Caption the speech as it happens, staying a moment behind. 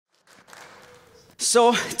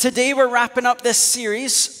So today we're wrapping up this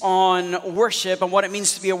series on worship and what it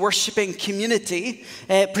means to be a worshiping community,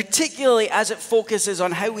 particularly as it focuses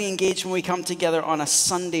on how we engage when we come together on a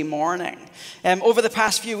Sunday morning. Over the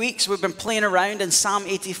past few weeks, we've been playing around in Psalm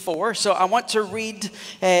 84, so I want to read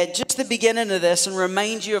just the beginning of this and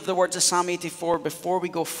remind you of the words of Psalm 84 before we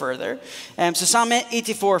go further. So Psalm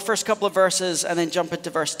 84, first couple of verses, and then jump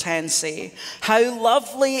into verse 10 say, "How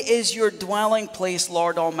lovely is your dwelling place,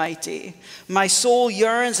 Lord Almighty. My soul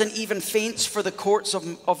yearns and even faints for the courts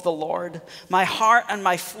of the Lord. My heart and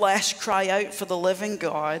my flesh cry out for the living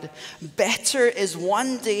God. Better is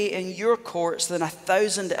one day in your courts than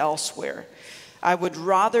 1,000 elsewhere. I would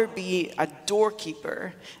rather be a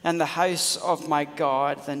doorkeeper in the house of my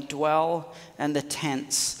God than dwell in the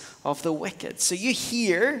tents of the wicked." So you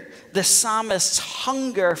hear the psalmist's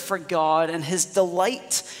hunger for God and his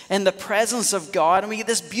delight in the presence of God. And we get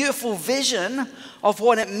this beautiful vision of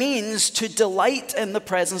what it means to delight in the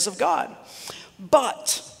presence of God.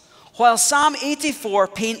 But while Psalm 84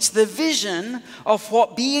 paints the vision of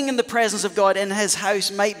what being in the presence of God in his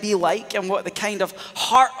house might be like and what the kind of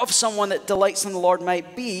heart of someone that delights in the Lord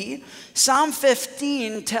might be, Psalm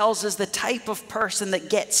 15 tells us the type of person that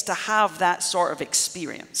gets to have that sort of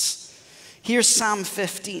experience. Here's Psalm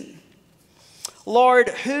 15. "Lord,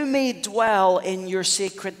 who may dwell in your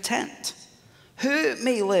sacred tent? Who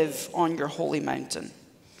may live on your holy mountain?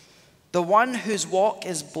 The one whose walk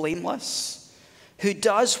is blameless, who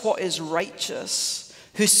does what is righteous,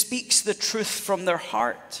 who speaks the truth from their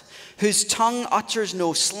heart, whose tongue utters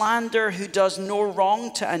no slander, who does no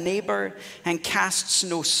wrong to a neighbor and casts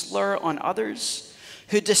no slur on others,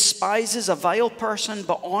 who despises a vile person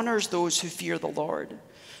but honors those who fear the Lord,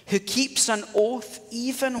 who keeps an oath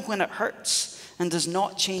even when it hurts and does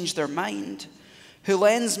not change their mind, who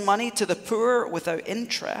lends money to the poor without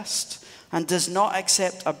interest and does not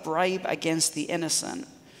accept a bribe against the innocent.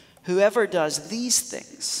 Whoever does these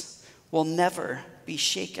things will never be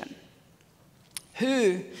shaken.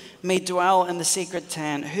 Who may dwell in the sacred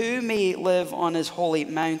tent? Who may live on his holy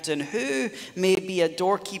mountain? Who may be a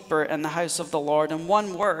doorkeeper in the house of the Lord?" In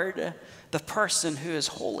one word, the person who is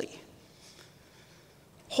holy.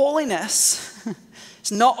 Holiness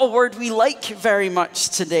is not a word we like very much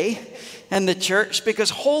today in the church,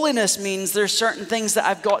 because holiness means there's certain things that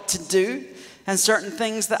I've got to do and certain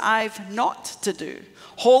things that I've not to do.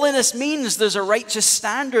 Holiness means there's a righteous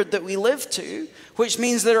standard that we live to, which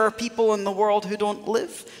means there are people in the world who don't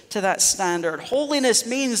live to that standard. Holiness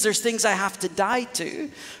means there's things I have to die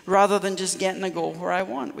to rather than just getting to go where I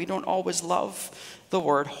want. We don't always love the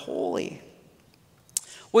word holy.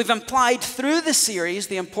 We've implied through the series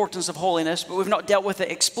the importance of holiness, but we've not dealt with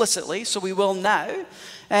it explicitly, so we will now.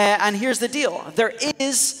 And here's the deal. There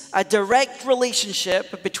is a direct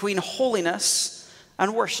relationship between holiness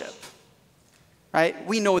and worship. Right?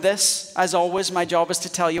 We know this. As always, my job is to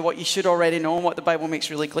tell you what you should already know and what the Bible makes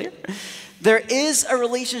really clear. There is a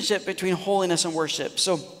relationship between holiness and worship.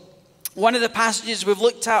 So one of the passages we've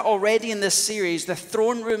looked at already in this series, the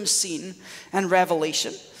throne room scene in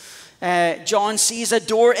Revelation. John sees a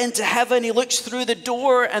door into heaven. He looks through the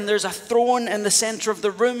door and there's a throne in the center of the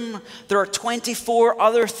room. There are 24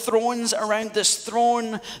 other thrones around this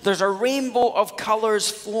throne. There's a rainbow of colors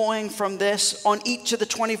flowing from this. On each of the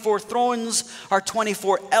 24 thrones are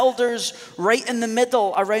 24 elders. Right in the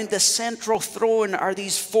middle, around the central throne, are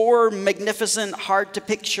these four magnificent, hard to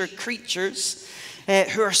picture creatures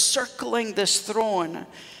who are circling this throne.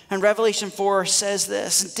 And Revelation 4 says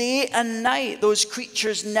this: "Day and night, those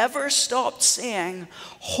creatures never stopped saying,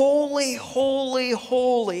 'Holy, holy,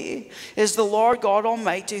 holy is the Lord God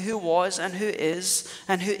Almighty, who was and who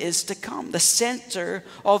is to come.'" The center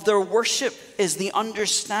of their worship is the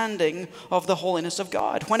understanding of the holiness of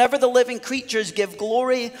God. Whenever the living creatures give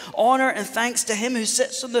glory, honor, and thanks to him who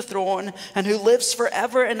sits on the throne and who lives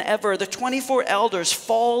forever and ever, the 24 elders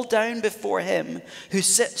fall down before him who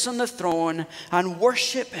sits on the throne and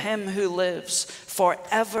worship him who lives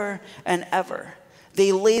forever and ever.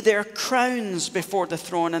 They lay their crowns before the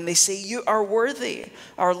throne and they say, "You are worthy,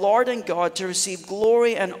 our Lord and God, to receive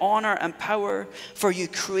glory and honor and power, for you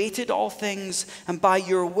created all things, and by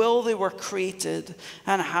your will they were created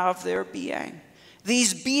and have their being."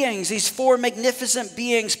 These beings, these four magnificent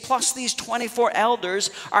beings, plus these 24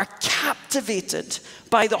 elders, are captivated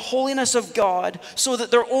by the holiness of God, so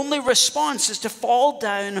that their only response is to fall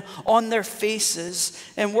down on their faces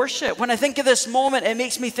in worship. When I think of this moment, it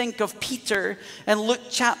makes me think of Peter in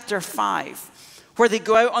Luke chapter 5, where they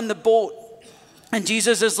go out on the boat. And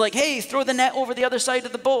Jesus is like, "Hey, throw the net over the other side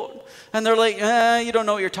of the boat." And they're like, "You don't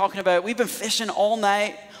know what you're talking about. We've been fishing all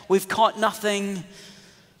night. We've caught nothing."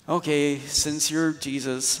 okay, since you're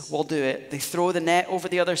Jesus, we'll do it. They throw the net over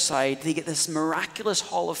the other side. They get this miraculous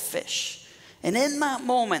haul of fish. And in that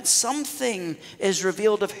moment, something is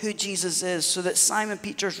revealed of who Jesus is, so that Simon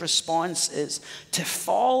Peter's response is to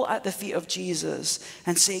fall at the feet of Jesus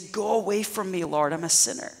and say, "Go away from me, Lord, I'm a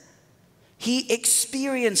sinner." He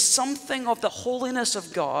experienced something of the holiness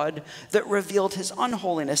of God that revealed his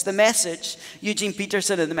unholiness. The Message, Eugene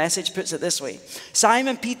Peterson in The Message puts it this way: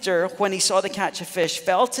 Simon Peter, when he saw the catch of fish,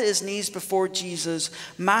 fell to his knees before Jesus.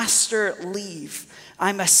 "Master, leave.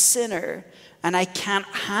 I'm a sinner and I can't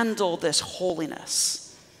handle this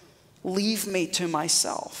holiness. Leave me to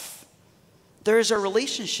myself." There is a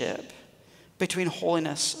relationship between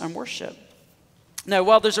holiness and worship. Now,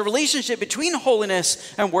 while there's a relationship between holiness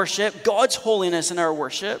and worship, God's holiness and our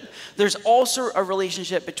worship, there's also a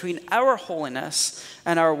relationship between our holiness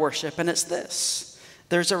and our worship, and it's this.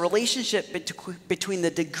 There's a relationship between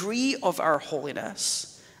the degree of our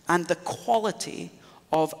holiness and the quality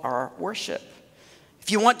of our worship.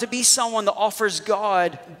 If you want to be someone that offers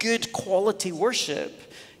God good quality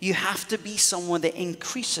worship, you have to be someone that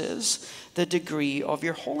increases the degree of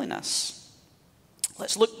your holiness.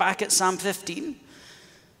 Let's look back at Psalm 15,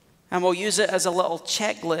 and we'll use it as a little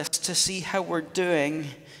checklist to see how we're doing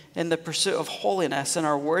in the pursuit of holiness and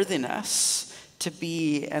our worthiness to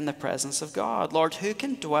be in the presence of God. Lord, who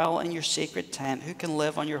can dwell in your sacred tent? Who can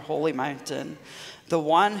live on your holy mountain? The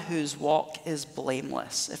one whose walk is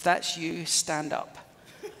blameless. If that's you, stand up.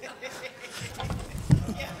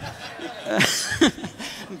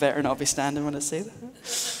 Better not be standing when I say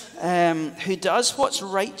that. Who does what's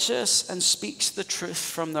righteous and speaks the truth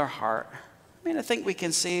from their heart. I mean, I think we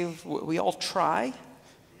can say we all try.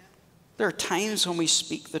 There are times when we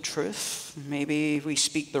speak the truth. Maybe we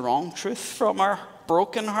speak the wrong truth from our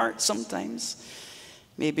broken heart sometimes.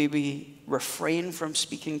 Maybe we refrain from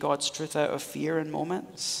speaking God's truth out of fear in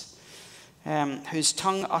moments. Whose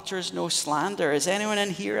tongue utters no slander. Has anyone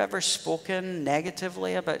in here ever spoken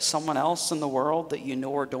negatively about someone else in the world that you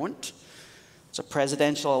know or don't? It's a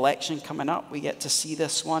presidential election coming up. We get to see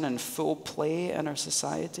this one in full play in our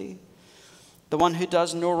society. The one who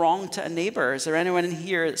does no wrong to a neighbor. Is there anyone in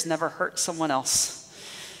here that's never hurt someone else?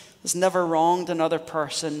 Has never wronged another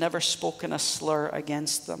person, never spoken a slur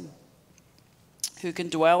against them? Who can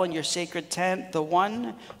dwell in your sacred tent? The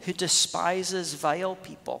one who despises vile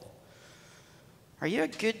people. Are you a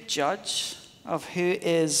good judge of who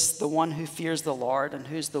is the one who fears the Lord and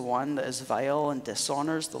who's the one that is vile and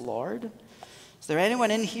dishonors the Lord? Is there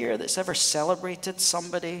anyone in here that's ever celebrated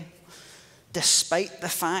somebody despite the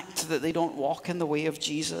fact that they don't walk in the way of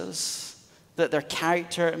Jesus, that their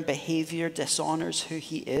character and behavior dishonors who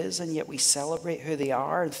he is, and yet we celebrate who they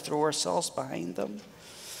are and throw ourselves behind them?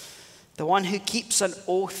 The one who keeps an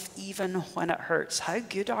oath even when it hurts. How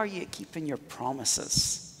good are you at keeping your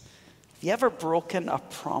promises? Have you ever broken a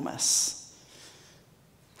promise?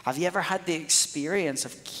 Have you ever had the experience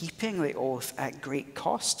of keeping the oath at great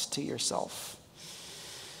cost to yourself?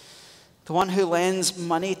 The one who lends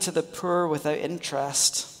money to the poor without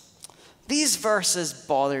interest. These verses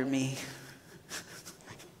bother me.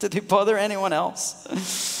 Do they bother anyone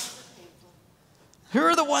else? Who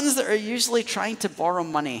are the ones that are usually trying to borrow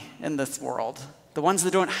money in this world? The ones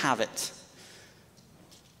that don't have it.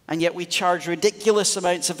 And yet we charge ridiculous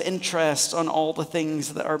amounts of interest on all the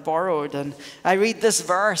things that are borrowed. And I read this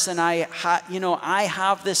verse and I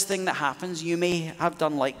have this thing that happens. You may have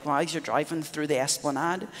done likewise. You're driving through the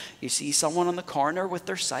Esplanade. You see someone on the corner with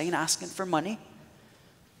their sign asking for money.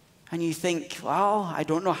 And you think, well, I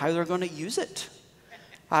don't know how they're going to use it.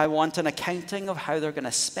 I want an accounting of how they're going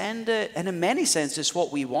to spend it. And in many senses,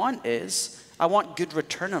 what we want is, I want good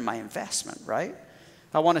return on my investment, right?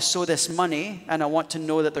 I want to sow this money, and I want to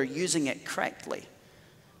know that they're using it correctly.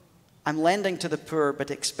 I'm lending to the poor,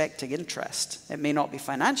 but expecting interest. It may not be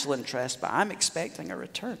financial interest, but I'm expecting a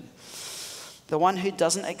return. The one who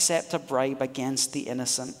doesn't accept a bribe against the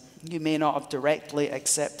innocent. You may not have directly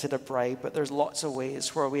accepted a bribe, but there's lots of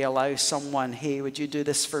ways where we allow someone, hey, would you do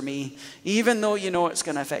this for me? Even though you know it's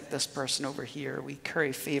going to affect this person over here. We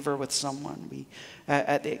curry favor with someone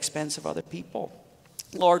at the expense of other people.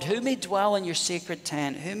 Lord, who may dwell in your sacred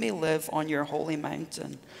tent? Who may live on your holy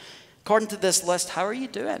mountain? According to this list, how are you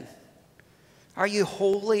doing? Are you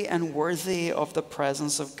holy and worthy of the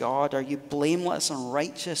presence of God? Are you blameless and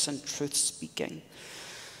righteous and truth-speaking?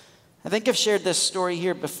 I think I've shared this story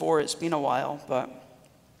here before. It's been a while, but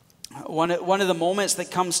one of the moments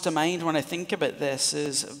that comes to mind when I think about this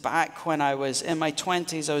is back when I was in my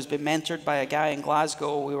 20s. I was being mentored by a guy in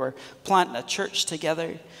Glasgow. We were planting a church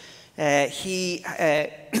together. He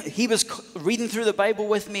was reading through the Bible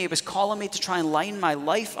with me. He was calling me to try and line my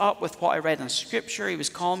life up with what I read in Scripture. He was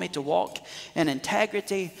calling me to walk in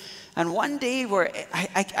integrity. And one day, where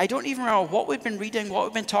I don't even remember what we've been reading, what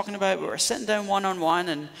we've been talking about. We were sitting down one-on-one,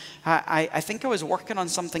 and I think I was working on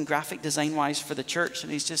something graphic design-wise for the church.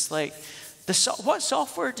 And he's just like, what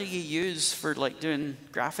software do you use for like doing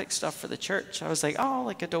graphic stuff for the church? I was like, oh,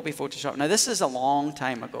 like Adobe Photoshop. Now, this is a long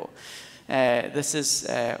time ago. This is,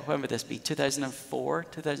 when would this be? 2004,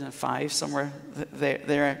 2005, somewhere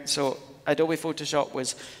there. So Adobe Photoshop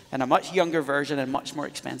was in a much younger version and much more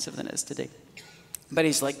expensive than it is today. But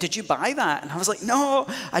he's like, did you buy that? And I was like, no,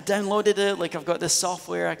 I downloaded it. Like, I've got this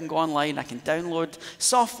software. I can go online. I can download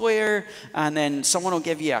software. And then someone will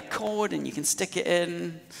give you a code and you can stick it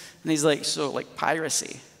in. And he's like, so like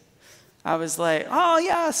piracy. I was like, oh,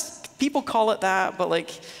 yes, people call it that. But like,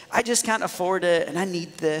 I just can't afford it. And I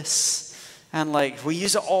need this. And like, we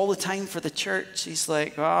use it all the time for the church. He's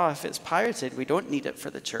like, oh, if it's pirated, we don't need it for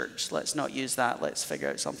the church. Let's not use that. Let's figure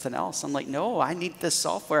out something else. I'm like, no, I need this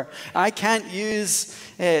software. I can't use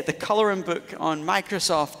the coloring book on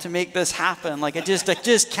Microsoft to make this happen. Like, I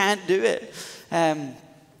just can't do it. And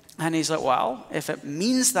he's like, well, if it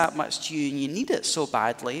means that much to you and you need it so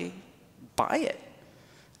badly, buy it.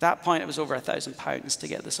 At that point, it was over £1,000 to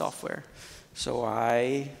get the software. So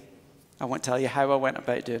I won't tell you how I went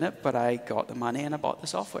about doing it, but I got the money and I bought the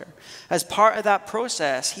software. As part of that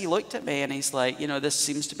process, he looked at me and he's like, you know, this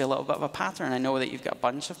seems to be a little bit of a pattern. I know that you've got a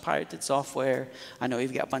bunch of pirated software. I know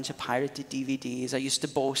you've got a bunch of pirated DVDs. I used to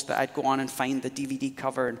boast that I'd go on and find the DVD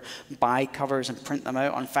cover and buy covers and print them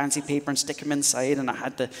out on fancy paper and stick them inside, and I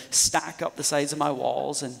had to stack up the sides of my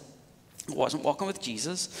walls, and I wasn't walking with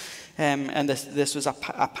Jesus. And this was a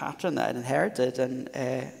pattern that I'd inherited.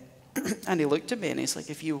 And he looked at me and he's like,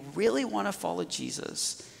 if you really want to follow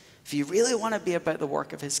Jesus, if you really want to be about the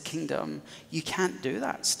work of his kingdom, you can't do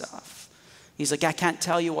that stuff. He's like, I can't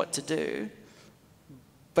tell you what to do,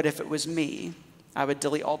 but if it was me, I would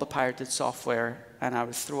delete all the pirated software and I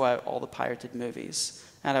would throw out all the pirated movies,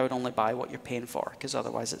 and I would only buy what you're paying for, because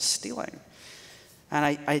otherwise it's stealing.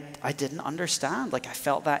 And I didn't understand. Like, I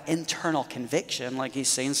felt that internal conviction, like he's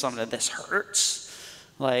saying something, this hurts.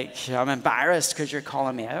 Like, I'm embarrassed because you're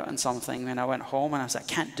calling me out on something. And I went home and I was like, I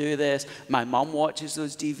can't do this. My mom watches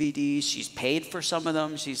those DVDs. She's paid for some of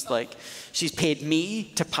them. She's paid me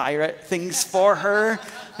to pirate things for her.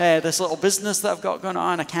 This little business that I've got going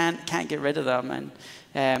on, I can't get rid of them.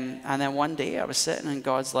 And then one day I was sitting and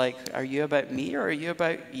God's like, are you about me or are you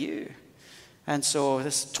about you? And so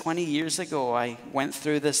this 20 years ago, I went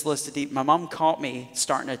through this list of DVDs. My mom caught me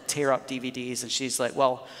starting to tear up DVDs, and she's like,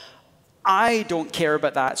 well, I don't care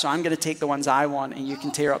about that, so I'm going to take the ones I want, and you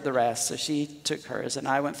can tear up the rest. So she took hers, and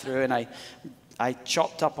I went through, and I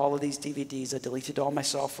chopped up all of these DVDs. I deleted all my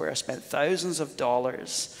software. I spent thousands of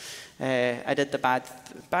dollars. I did the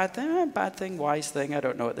bad thing, wise thing, I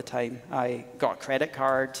don't know at the time. I got a credit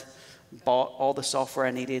card, bought all the software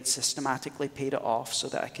I needed, systematically paid it off so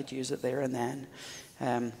that I could use it there and then.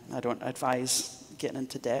 I don't advise getting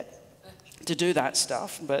into debt to do that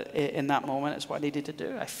stuff, but in that moment, it's what I needed to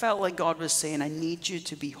do. I felt like God was saying, I need you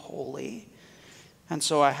to be holy. And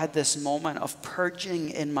so I had this moment of purging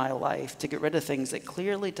in my life to get rid of things that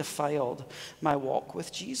clearly defiled my walk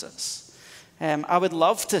with Jesus. I would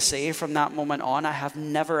love to say from that moment on, I have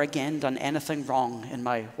never again done anything wrong in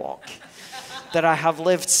my walk. That I have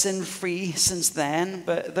lived sin-free since then,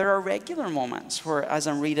 but there are regular moments where, as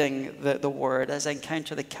I'm reading the Word, as I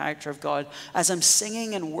encounter the character of God, as I'm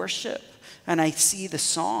singing in worship, and I see the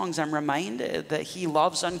songs, I'm reminded that he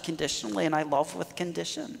loves unconditionally and I love with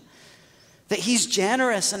condition. That he's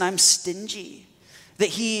generous and I'm stingy. That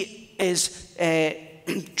he is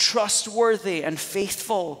trustworthy and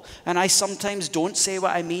faithful, and I sometimes don't say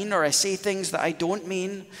what I mean, or I say things that I don't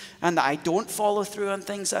mean, and that I don't follow through on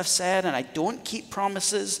things I've said, and I don't keep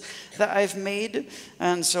promises that I've made.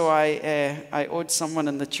 And so I owed someone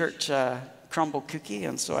in the church crumble cookie,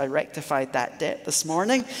 and so I rectified that debt this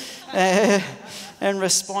morning in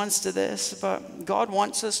response to this. But God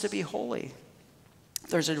wants us to be holy.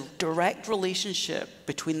 There's a direct relationship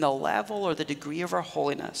between the level or the degree of our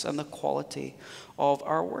holiness and the quality of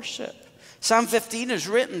our worship. Psalm 15 is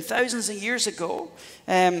written thousands of years ago,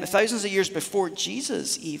 thousands of years before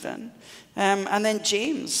Jesus even. And then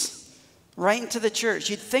James, right into the church.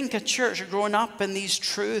 You'd think a church growing up in these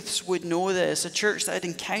truths would know this, a church that had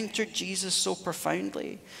encountered Jesus so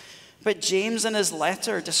profoundly. But James, in his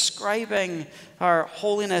letter describing our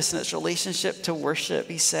holiness and its relationship to worship,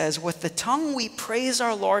 he says, with the tongue we praise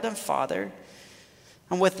our Lord and Father,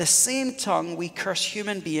 and with the same tongue we curse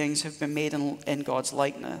human beings who've been made in God's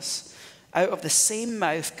likeness. Out of the same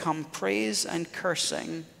mouth come praise and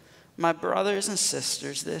cursing. My brothers and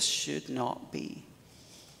sisters, this should not be.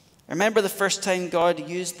 I remember the first time God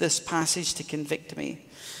used this passage to convict me.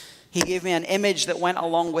 He gave me an image that went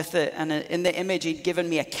along with it, and in the image he'd given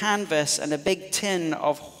me a canvas and a big tin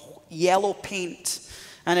of yellow paint,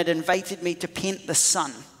 and had invited me to paint the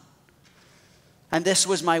sun. And this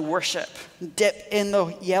was my worship. Dip in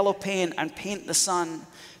the yellow paint and paint the sun.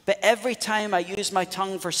 But every time I used my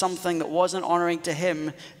tongue for something that wasn't honoring to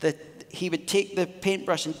him, that he would take the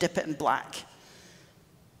paintbrush and dip it in black.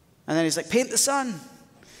 And then he's like, paint the sun.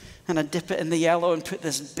 And I'd dip it in the yellow and put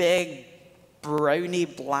this big browny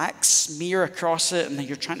black smear across it. And then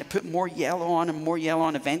you're trying to put more yellow on and more yellow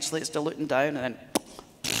on. Eventually it's diluting down, and then...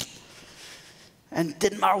 And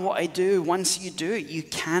didn't matter what I do, once you do it, you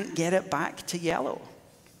can't get it back to yellow.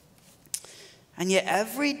 And yet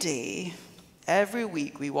every day, every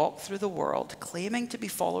week, we walk through the world claiming to be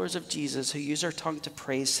followers of Jesus who use our tongue to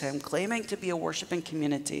praise him, claiming to be a worshiping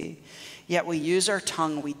community, yet we use our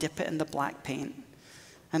tongue, we dip it in the black paint,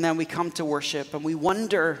 and then we come to worship and we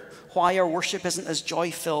wonder why our worship isn't as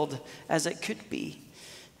joy-filled as it could be,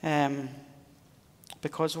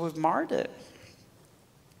 because we've marred it.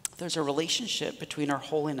 There's a relationship between our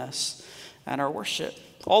holiness and our worship.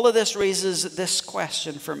 All of this raises this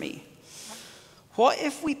question for me. What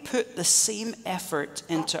if we put the same effort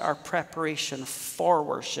into our preparation for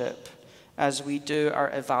worship as we do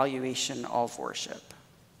our evaluation of worship?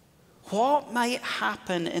 What might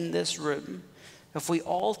happen in this room if we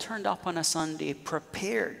all turned up on a Sunday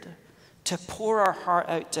prepared to pour our heart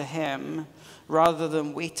out to him rather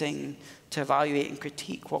than waiting to evaluate and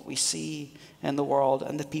critique what we see in the world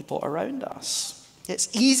and the people around us? It's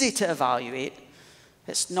easy to evaluate.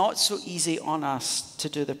 It's not so easy on us to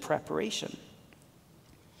do the preparation.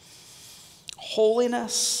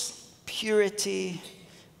 Holiness, purity,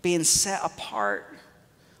 being set apart,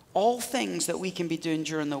 all things that we can be doing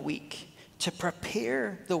during the week to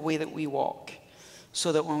prepare the way that we walk,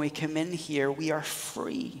 so that when we come in here, we are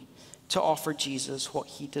free to offer Jesus what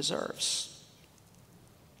he deserves.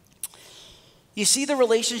 You see the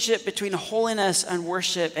relationship between holiness and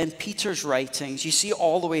worship in Peter's writings. You see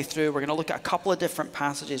all the way through. We're going to look at a couple of different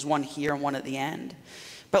passages, one here and one at the end.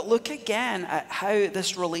 But look again at how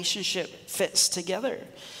this relationship fits together.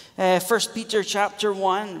 1 Peter chapter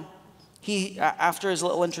 1, after his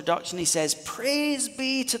little introduction, he says, praise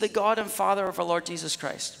be to the God and Father of our Lord Jesus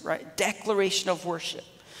Christ. Right? Declaration of worship.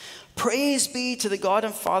 Praise be to the God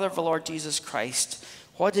and Father of our Lord Jesus Christ.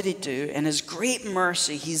 What did he do? In his great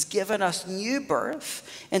mercy, he's given us new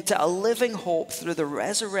birth into a living hope through the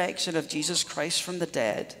resurrection of Jesus Christ from the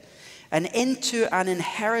dead, and into an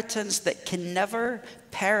inheritance that can never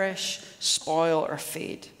perish, spoil, or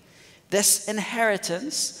fade. This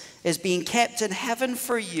inheritance is being kept in heaven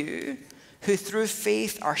for you, who through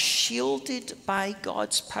faith are shielded by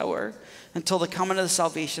God's power until the coming of the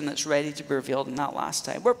salvation that's ready to be revealed in that last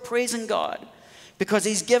time. We're praising God because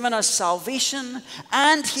he's given us salvation,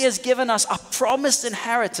 and he has given us a promised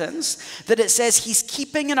inheritance that it says he's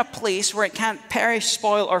keeping in a place where it can't perish,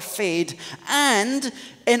 spoil, or fade. And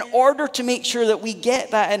in order to make sure that we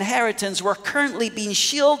get that inheritance, we're currently being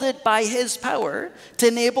shielded by his power to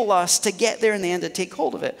enable us to get there in the end, to take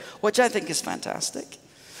hold of it, which I think is fantastic.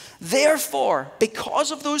 Therefore,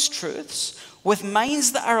 because of those truths, with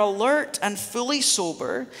minds that are alert and fully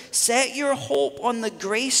sober, set your hope on the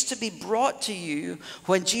grace to be brought to you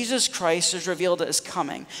when Jesus Christ is revealed at his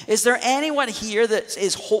coming. Is there anyone here that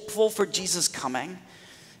is hopeful for Jesus' coming?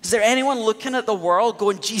 Is there anyone looking at the world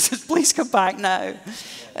going, Jesus, please come back now?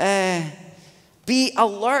 Be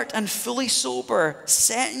alert and fully sober,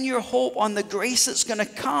 setting your hope on the grace that's going to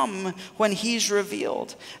come when he's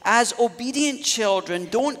revealed. As obedient children,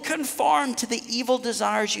 don't conform to the evil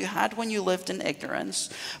desires you had when you lived in ignorance,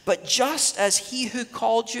 but just as he who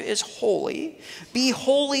called you is holy, be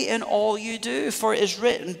holy in all you do, for it is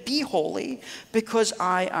written, be holy because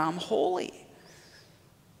I am holy.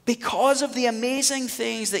 Because of the amazing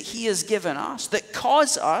things that he has given us that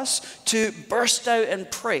cause us to burst out in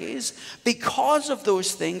praise, because of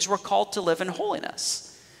those things, we're called to live in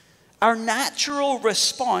holiness. Our natural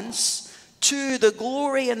response to the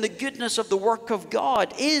glory and the goodness of the work of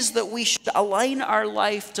God is that we should align our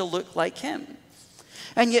life to look like him.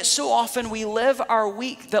 And yet so often we live our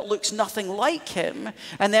week that looks nothing like him,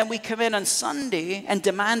 and then we come in on Sunday and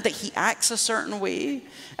demand that he acts a certain way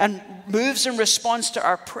and moves in response to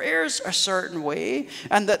our prayers a certain way,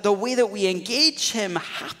 and that the way that we engage him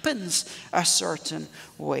happens a certain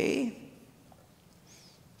way.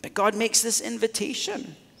 But God makes this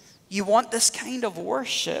invitation. You want this kind of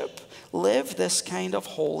worship? live this kind of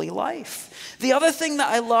holy life. The other thing that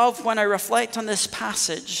I love when I reflect on this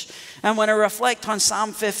passage and when I reflect on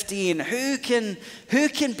Psalm 15, who can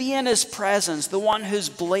be in his presence, the one who's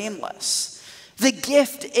blameless? The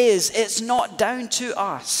gift is, it's not down to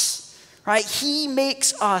us. Right? He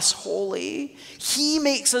makes us holy. He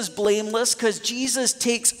makes us blameless because Jesus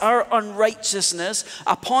takes our unrighteousness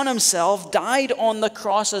upon himself, died on the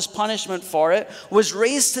cross as punishment for it, was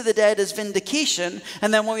raised to the dead as vindication,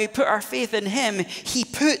 and then when we put our faith in him, he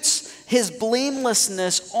puts his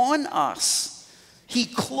blamelessness on us. He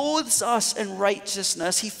clothes us in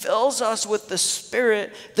righteousness. He fills us with the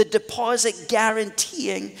Spirit, the deposit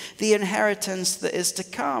guaranteeing the inheritance that is to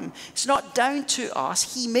come. It's not down to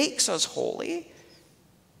us. He makes us holy.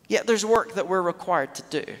 Yet there's work that we're required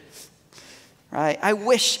to do. Right? I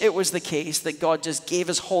wish it was the case that God just gave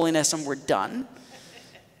us holiness and we're done.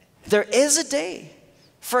 There is a day.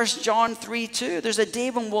 1 John 3:2. There's a day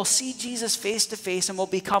when we'll see Jesus face to face and we'll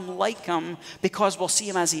become like him because we'll see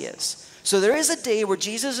him as he is. So there is a day where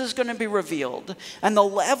Jesus is going to be revealed, and the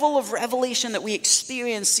level of revelation that we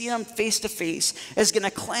experience seeing him face to face is going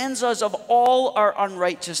to cleanse us of all our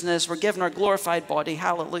unrighteousness. We're given our glorified body,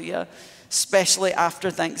 hallelujah, especially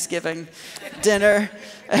after Thanksgiving dinner,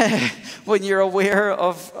 when you're aware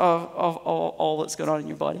of all that's going on in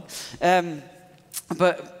your body.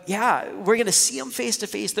 But yeah, we're going to see him face to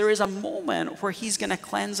face. There is a moment where he's going to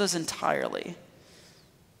cleanse us entirely.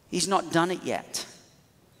 He's not done it yet.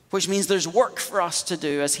 Which means there's work for us to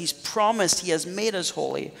do. As he's promised, he has made us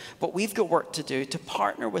holy. But we've got work to do to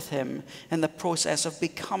partner with him in the process of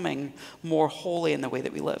becoming more holy in the way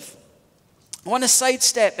that we live. I want to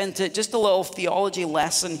sidestep into just a little theology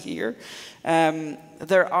lesson here.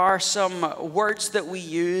 There are some words that we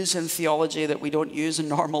use in theology that we don't use in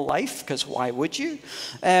normal life, because why would you?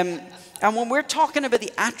 And when we're talking about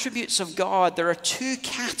the attributes of God, there are two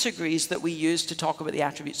categories that we use to talk about the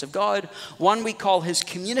attributes of God. One we call his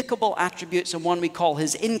communicable attributes, and one we call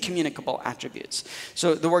his incommunicable attributes.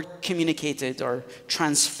 So the word communicated or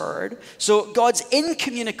transferred. So God's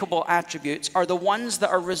incommunicable attributes are the ones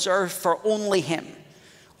that are reserved for only him.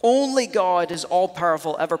 Only God is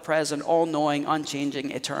all-powerful, ever-present, all-knowing, unchanging,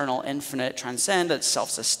 eternal, infinite, transcendent,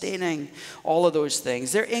 self-sustaining, all of those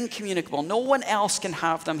things. They're incommunicable. No one else can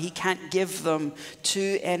have them. He can't give them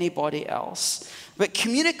to anybody else. But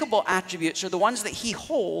communicable attributes are the ones that he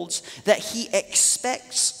holds that he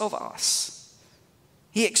expects of us.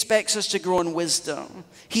 He expects us to grow in wisdom.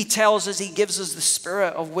 He tells us, he gives us the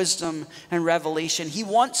spirit of wisdom and revelation. He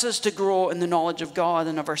wants us to grow in the knowledge of God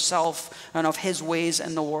and of ourselves and of his ways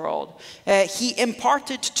in the world. He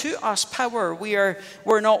imparted to us power. We're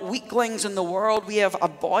not weaklings in the world. We have a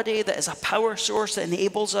body that is a power source that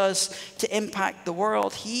enables us to impact the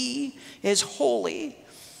world. He is holy.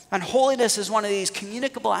 And holiness is one of these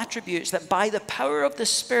communicable attributes that by the power of the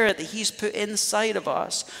Spirit that he's put inside of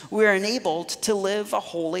us, we're enabled to live a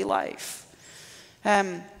holy life.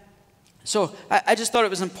 So I just thought it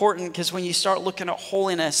was important because when you start looking at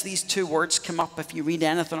holiness, these two words come up if you read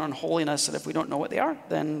anything on holiness, and if we don't know what they are,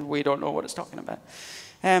 then we don't know what it's talking about.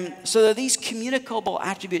 So there are these communicable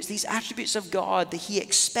attributes, these attributes of God that he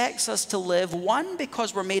expects us to live, one,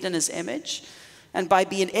 because we're made in his image. And by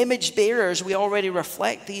being image bearers, we already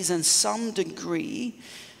reflect these in some degree.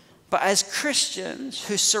 But as Christians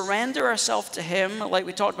who surrender ourselves to him, like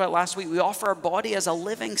we talked about last week, we offer our body as a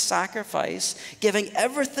living sacrifice, giving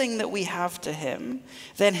everything that we have to him.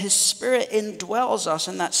 Then his Spirit indwells us,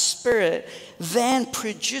 and that Spirit then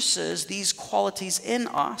produces these qualities in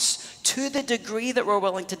us to the degree that we're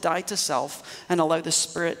willing to die to self and allow the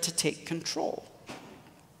Spirit to take control.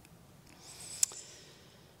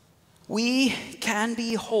 We can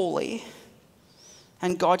be holy,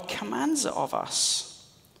 and God commands it of us.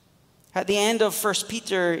 At the end of 1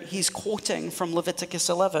 Peter, he's quoting from Leviticus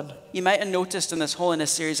 11. You might have noticed in this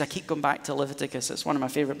holiness series, I keep going back to Leviticus. It's one of my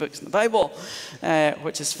favorite books in the Bible,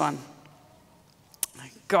 which is fun.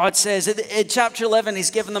 God says in chapter 11,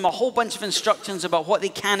 he's given them a whole bunch of instructions about what they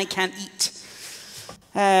can and can't eat.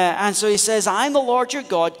 And so he says, I am the Lord your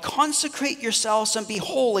God. Consecrate yourselves and be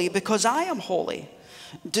holy, because I am holy.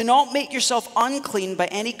 Do not make yourself unclean by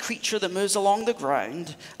any creature that moves along the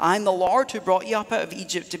ground. I am the Lord who brought you up out of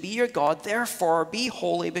Egypt to be your God. Therefore, be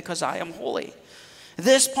holy, because I am holy. At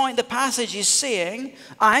this point, the passage is saying,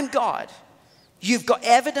 I'm God. You've got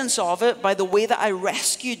evidence of it by the way that I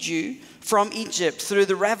rescued you from Egypt, through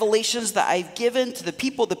the revelations that I've given to the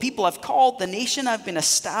people I've called, the nation I've been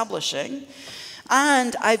establishing.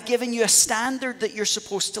 And I've given you a standard that you're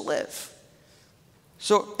supposed to live.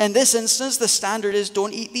 So in this instance, the standard is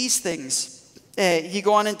don't eat these things. You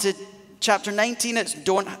go on into chapter 19, it's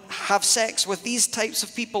don't have sex with these types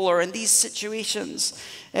of people or in these situations.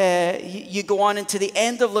 You go on into the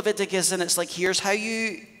end of Leviticus, and it's like, here's how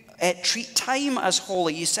you treat time as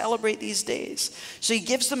holy. You celebrate these days. So he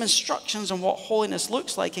gives them instructions on what holiness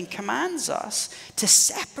looks like and commands us to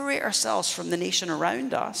separate ourselves from the nation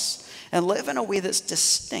around us and live in a way that's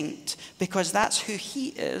distinct, because that's who he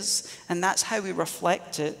is, and that's how we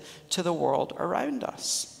reflect it to the world around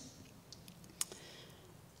us.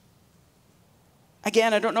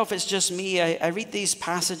 Again, I don't know if it's just me. I read these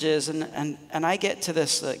passages and I get to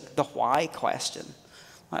this, like, the why question.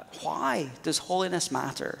 Like, why does holiness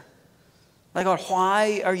matter? Like, God,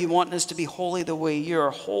 why are you wanting us to be holy the way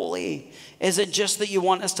you're holy? Is it just that you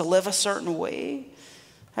want us to live a certain way?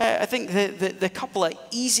 I think the couple of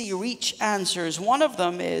easy reach answers, one of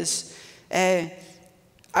them is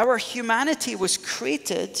our humanity was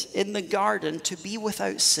created in the garden to be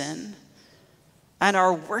without sin. And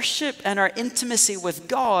our worship and our intimacy with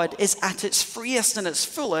God is at its freest and its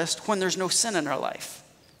fullest when there's no sin in our life.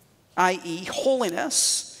 I.e.,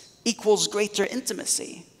 holiness equals greater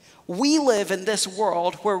intimacy. We live in this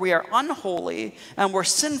world where we are unholy and we're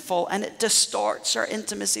sinful, and it distorts our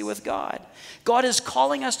intimacy with God. God is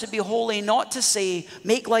calling us to be holy, not to say,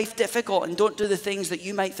 make life difficult and don't do the things that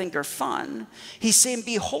you might think are fun. He's saying,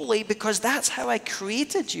 be holy because that's how I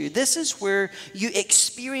created you. This is where you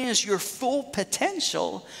experience your full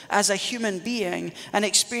potential as a human being and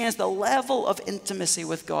experience the level of intimacy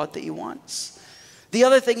with God that he wants. The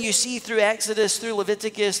other thing you see through Exodus, through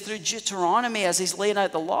Leviticus, through Deuteronomy as he's laying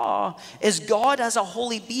out the law is God as a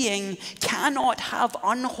holy being cannot have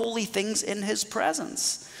unholy things in his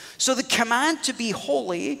presence. So the command to be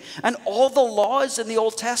holy and all the laws in the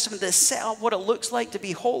Old Testament that set up what it looks like to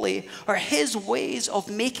be holy are his ways of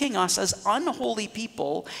making us as unholy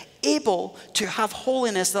people able to have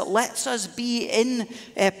holiness that lets us be in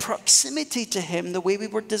proximity to him the way we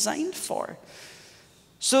were designed for.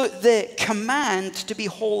 So the command to be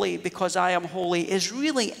holy because I am holy is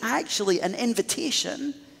really actually an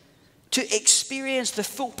invitation to experience the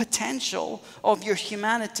full potential of your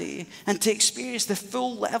humanity and to experience the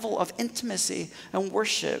full level of intimacy and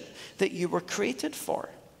worship that you were created for.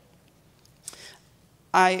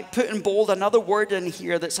 I put in bold another word in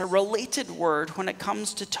here that's a related word when it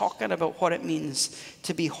comes to talking about what it means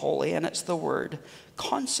to be holy, and it's the word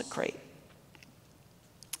consecrate.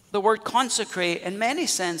 The word consecrate, in many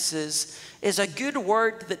senses, is a good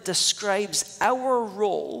word that describes our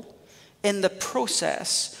role in the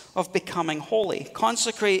process of becoming holy.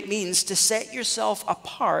 Consecrate means to set yourself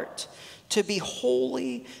apart to be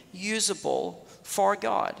wholly usable for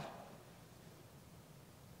God.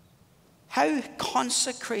 How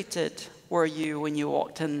consecrated were you when you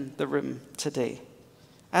walked in the room today?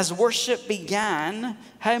 As worship began,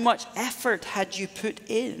 how much effort had you put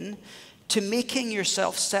in to making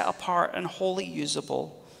yourself set apart and wholly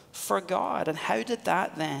usable for God? And how did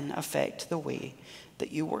that then affect the way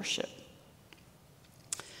that you worship?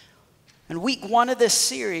 In week 1 of this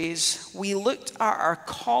series, we looked at our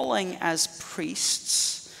calling as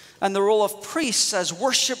priests and the role of priests as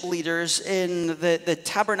worship leaders in the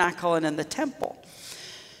tabernacle and in the temple.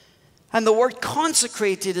 And the word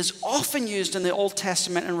consecrated is often used in the Old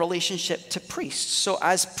Testament in relationship to priests. So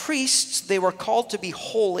as priests, they were called to be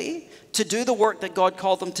holy, to do the work that God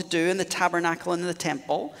called them to do in the tabernacle and in the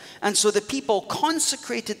temple. And so the people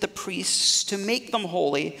consecrated the priests to make them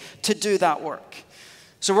holy to do that work.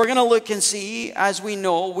 So we're going to look and see, as we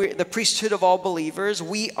know, we're the priesthood of all believers.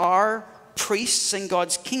 We are priests in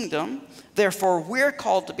God's kingdom. Therefore, we're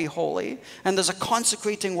called to be holy. And there's a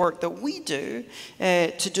consecrating work that we do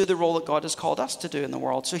to do the role that God has called us to do in the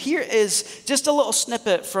world. So here is just a little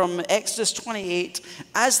snippet from Exodus 28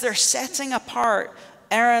 as they're setting apart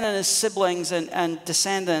Aaron and his siblings and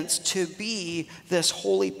descendants to be this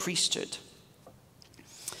holy priesthood.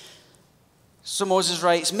 So Moses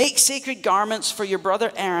writes, make sacred garments for your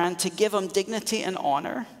brother Aaron to give him dignity and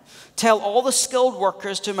honor. Tell all the skilled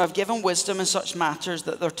workers to whom I've given wisdom in such matters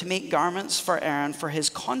that they're to make garments for Aaron for his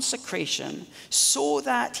consecration so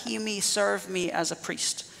that he may serve me as a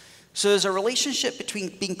priest. So there's a relationship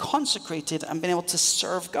between being consecrated and being able to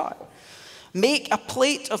serve God. Make a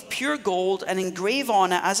plate of pure gold and engrave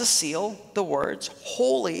on it as a seal the words,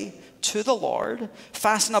 holy to the Lord.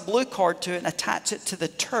 Fasten a blue cord to it and attach it to the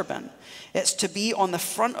turban. It's to be on the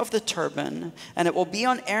front of the turban, and it will be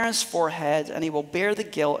on Aaron's forehead, and he will bear the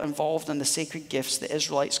guilt involved in the sacred gifts the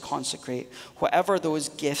Israelites consecrate, whatever those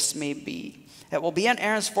gifts may be. It will be on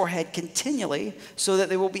Aaron's forehead continually, so that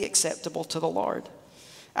they will be acceptable to the Lord.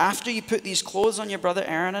 After you put these clothes on your brother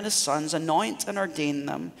Aaron and his sons, anoint and ordain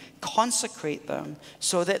them, consecrate them,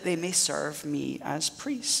 so that they may serve me as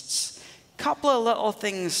priests. couple of little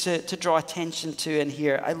things to draw attention to in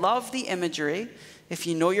here. I love the imagery, if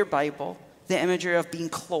you know your Bible, the imagery of being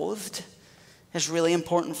clothed is really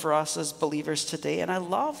important for us as believers today. And I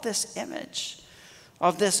love this image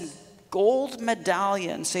of this gold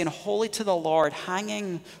medallion saying holy to the Lord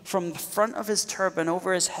hanging from the front of his turban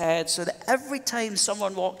over his head, so that every time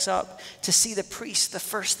someone walks up to see the priest, the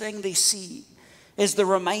first thing they see is the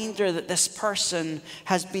reminder that this person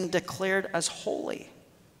has been declared as holy.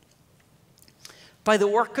 By the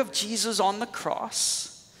work of Jesus on the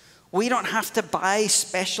cross, we don't have to buy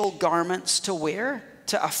special garments to wear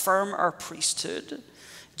to affirm our priesthood.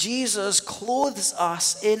 Jesus clothes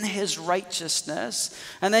us in his righteousness.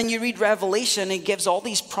 And then you read Revelation, he gives all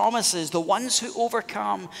these promises. The ones who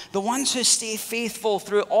overcome, the ones who stay faithful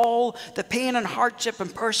through all the pain and hardship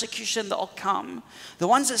and persecution that will come. The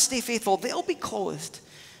ones that stay faithful, they'll be clothed.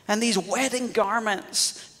 And these wedding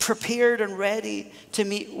garments prepared and ready to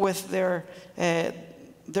meet with their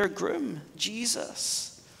groom, Jesus.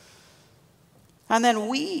 And then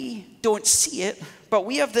we don't see it, but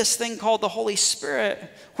we have this thing called the Holy Spirit,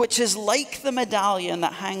 which is like the medallion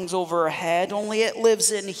that hangs over our head, only it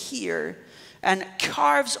lives in here and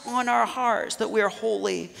carves on our hearts that we are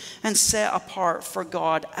holy and set apart for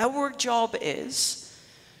God. Our job is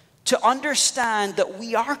to understand that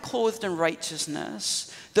we are clothed in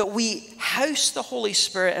righteousness, that we house the Holy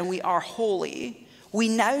Spirit and we are holy. We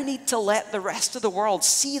now need to let the rest of the world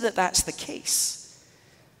see that that's the case.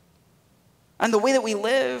 And the way that we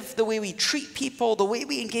live, the way we treat people, the way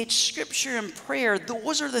we engage Scripture and prayer,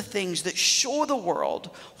 those are the things that show the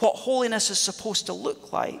world what holiness is supposed to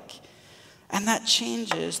look like. And that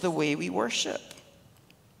changes the way we worship.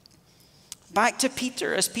 Back to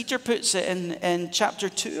Peter, as Peter puts it in chapter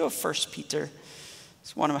 2 of 1 Peter.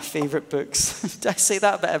 It's one of my favorite books. I say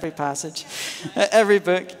that about every passage, every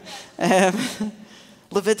book.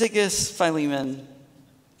 Leviticus, Philemon,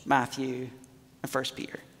 Matthew, and 1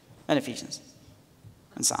 Peter, and Ephesians.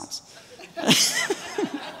 And Psalms.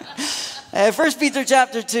 1 Peter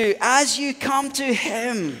chapter 2, as you come to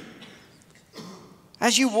him,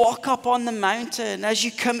 as you walk up on the mountain, as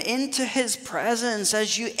you come into his presence,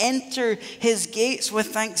 as you enter his gates with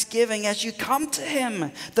thanksgiving, as you come to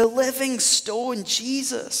him, the living stone,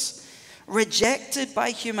 Jesus, rejected by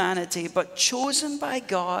humanity, but chosen by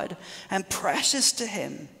God and precious to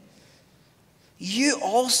him. You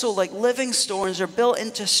also, like living stones, are built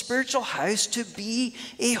into a spiritual house to be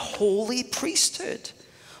a holy priesthood,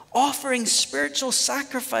 offering spiritual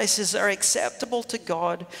sacrifices that are acceptable to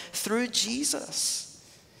God through Jesus.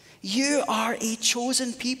 You are a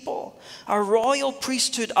chosen people, a royal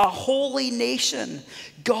priesthood, a holy nation,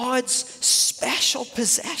 God's special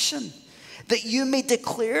possession, that you may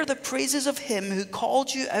declare the praises of him who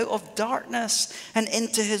called you out of darkness and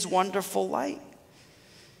into his wonderful light.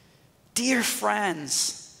 Dear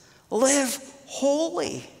friends, live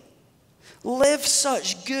holy. Live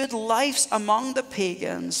such good lives among the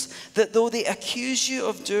pagans that though they accuse you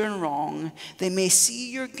of doing wrong, they may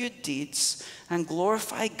see your good deeds and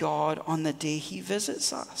glorify God on the day he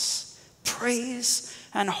visits us. Praise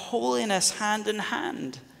and holiness hand in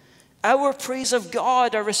hand. Our praise of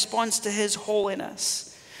God, our response to his holiness.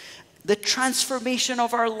 The transformation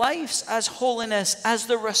of our lives as holiness, as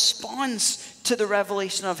the response to the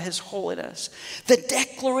revelation of his holiness. The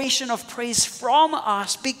declaration of praise from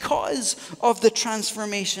us because of the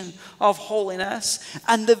transformation of holiness,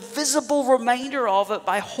 and the visible reminder of it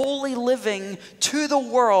by holy living to the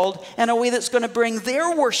world in a way that's going to bring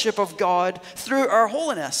their worship of God through our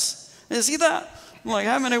holiness. You see that? Like,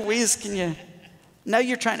 how many ways can you... Now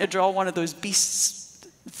you're trying to draw one of those beasts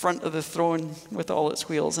in front of the throne with all its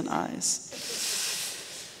wheels and eyes.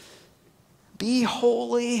 Be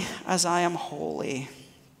holy as I am holy,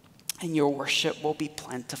 and your worship will be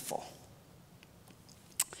plentiful.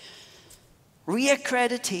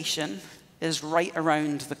 Reaccreditation is right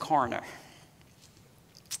around the corner.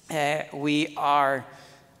 I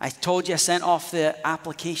told you I sent off the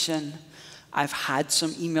application. I've had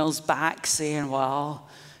some emails back saying, well,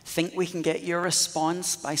 think we can get your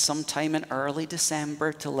response by sometime in early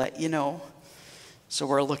December to let you know. So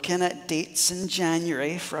we're looking at dates in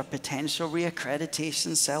January for a potential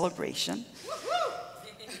reaccreditation celebration.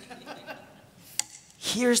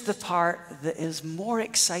 Here's the part that is more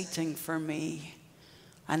exciting for me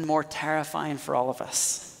and more terrifying for all of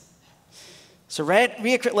us. So let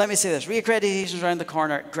me say this, reaccreditation is around the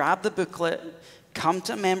corner. Grab the booklet. Come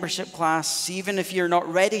to a membership class. Even if you're not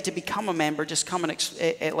ready to become a member, just come and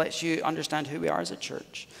it lets you understand who we are as a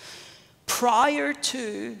church. Prior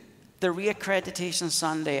to the reaccreditation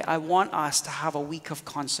Sunday, I want us to have a week of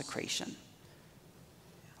consecration.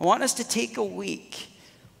 I want us to take a week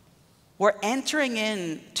we're entering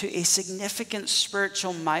into a significant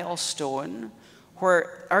spiritual milestone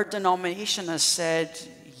where our denomination has said,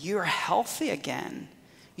 you're healthy again.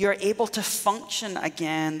 You're able to function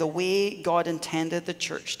again the way God intended the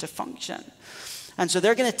church to function. And so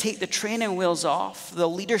they're going to take the training wheels off. The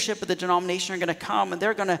leadership of the denomination are going to come and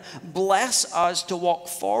they're going to bless us to walk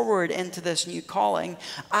forward into this new calling.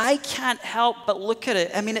 I can't help but look at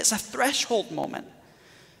it. I mean, it's a threshold moment.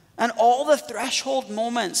 And all the threshold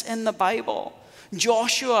moments in the Bible,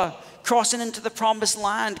 Joshua crossing into the promised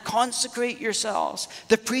land, consecrate yourselves.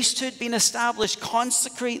 The priesthood being established,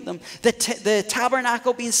 consecrate them. The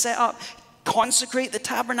tabernacle being set up, consecrate the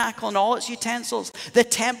tabernacle and all its utensils. The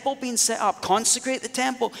temple being set up, consecrate the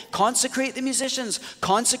temple, consecrate the musicians,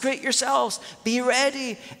 consecrate yourselves, be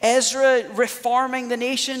ready. Ezra reforming the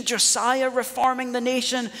nation, Josiah reforming the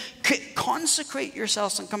nation. Consecrate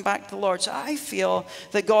yourselves and come back to the Lord. So I feel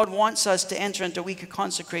that God wants us to enter into a week of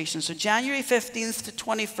consecration. So January 15th to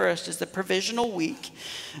 21st is the provisional week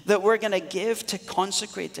that we're going to give to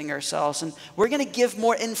consecrating ourselves. And we're going to give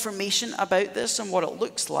more information about this and what it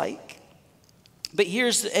looks like. But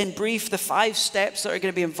here's, in brief, the 5 steps that are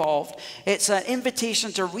going to be involved. It's an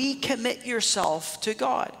invitation to recommit yourself to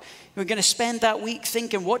God. We're going to spend that week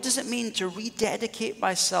thinking, what does it mean to rededicate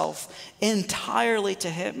myself entirely to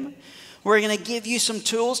Him? We're going to give you some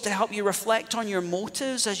tools to help you reflect on your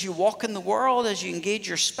motives as you walk in the world, as you engage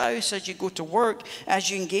your spouse, as you go to work,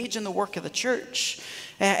 as you engage in the work of the church.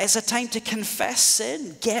 It's a time to confess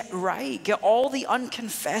sin, get right, get all the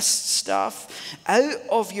unconfessed stuff out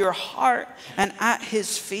of your heart and at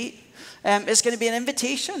His feet. It's going to be an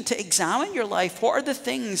invitation to examine your life. What are the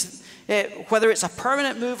things, whether it's a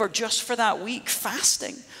permanent move or just for that week,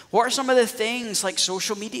 fasting? What are some of the things like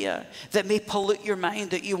social media that may pollute your mind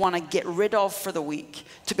that you want to get rid of for the week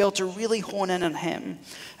to be able to really hone in on Him?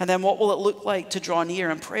 And then what will it look like to draw near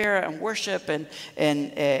in prayer and worship and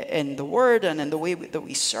in the Word and in the way that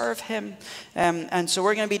we serve Him? And so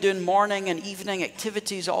we're going to be doing morning and evening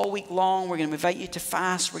activities all week long. We're going to invite you to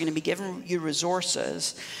fast. We're going to be giving you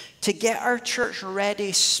resources to get our church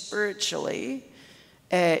ready spiritually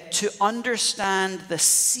to understand the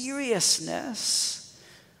seriousness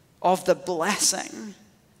of the blessing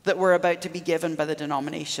that we're about to be given by the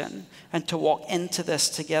denomination and to walk into this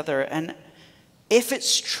together. And if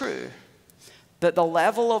it's true that the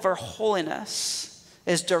level of our holiness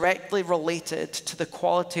is directly related to the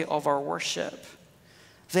quality of our worship,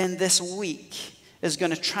 then this week is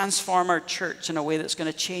going to transform our church in a way that's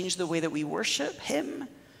going to change the way that we worship Him,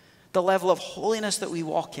 the level of holiness that we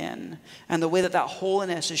walk in, and the way that that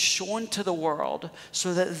holiness is shown to the world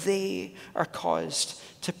so that they are caused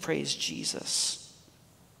to praise Jesus.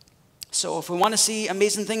 So if we want to see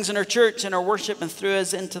amazing things in our church and our worship and through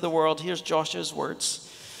us into the world, here's Joshua's words.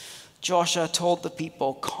 Joshua told the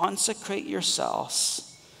people, consecrate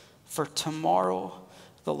yourselves, for tomorrow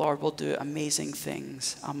the Lord will do amazing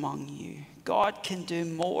things among you. God can do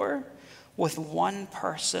more with one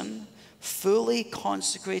person fully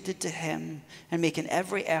consecrated to Him and making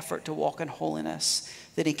every effort to walk in holiness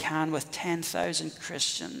than He can with 10,000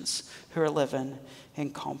 Christians who are living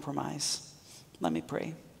in compromise. Let me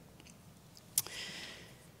pray.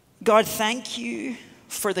 God, thank you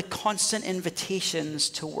for the constant invitations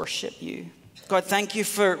to worship you. God, thank you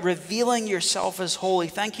for revealing yourself as holy.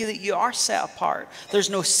 Thank you that you are set apart.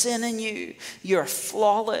 There's no sin in you. You're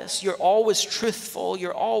flawless. You're always truthful.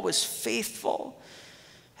 You're always faithful.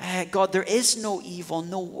 God, there is no evil,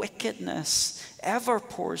 no wickedness ever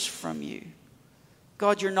pours from you.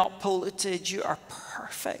 God, you're not polluted. You are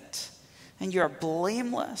perfect. And you're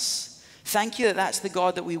blameless. Thank you that that's the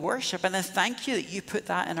God that we worship. And then thank you that you put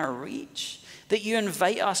that in our reach. That you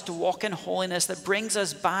invite us to walk in holiness that brings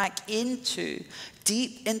us back into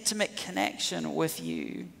deep, intimate connection with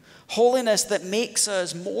you. Holiness that makes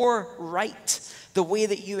us more right the way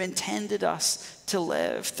that you intended us to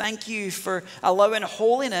live. Thank you for allowing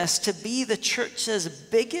holiness to be the church's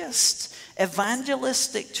biggest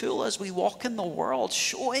evangelistic tool as we walk in the world,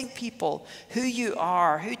 showing people who you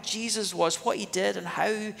are, who Jesus was, what He did, and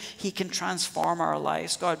how He can transform our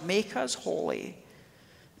lives. God, make us holy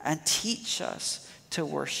and teach us to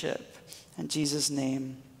worship. In Jesus'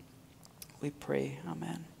 name we pray.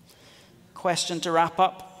 Amen. Question to wrap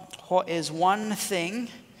up. What is one thing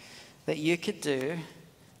that you could do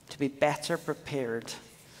to be better prepared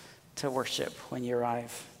to worship when you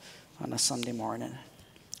arrive on a Sunday morning?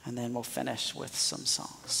 And then we'll finish with some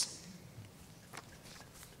songs.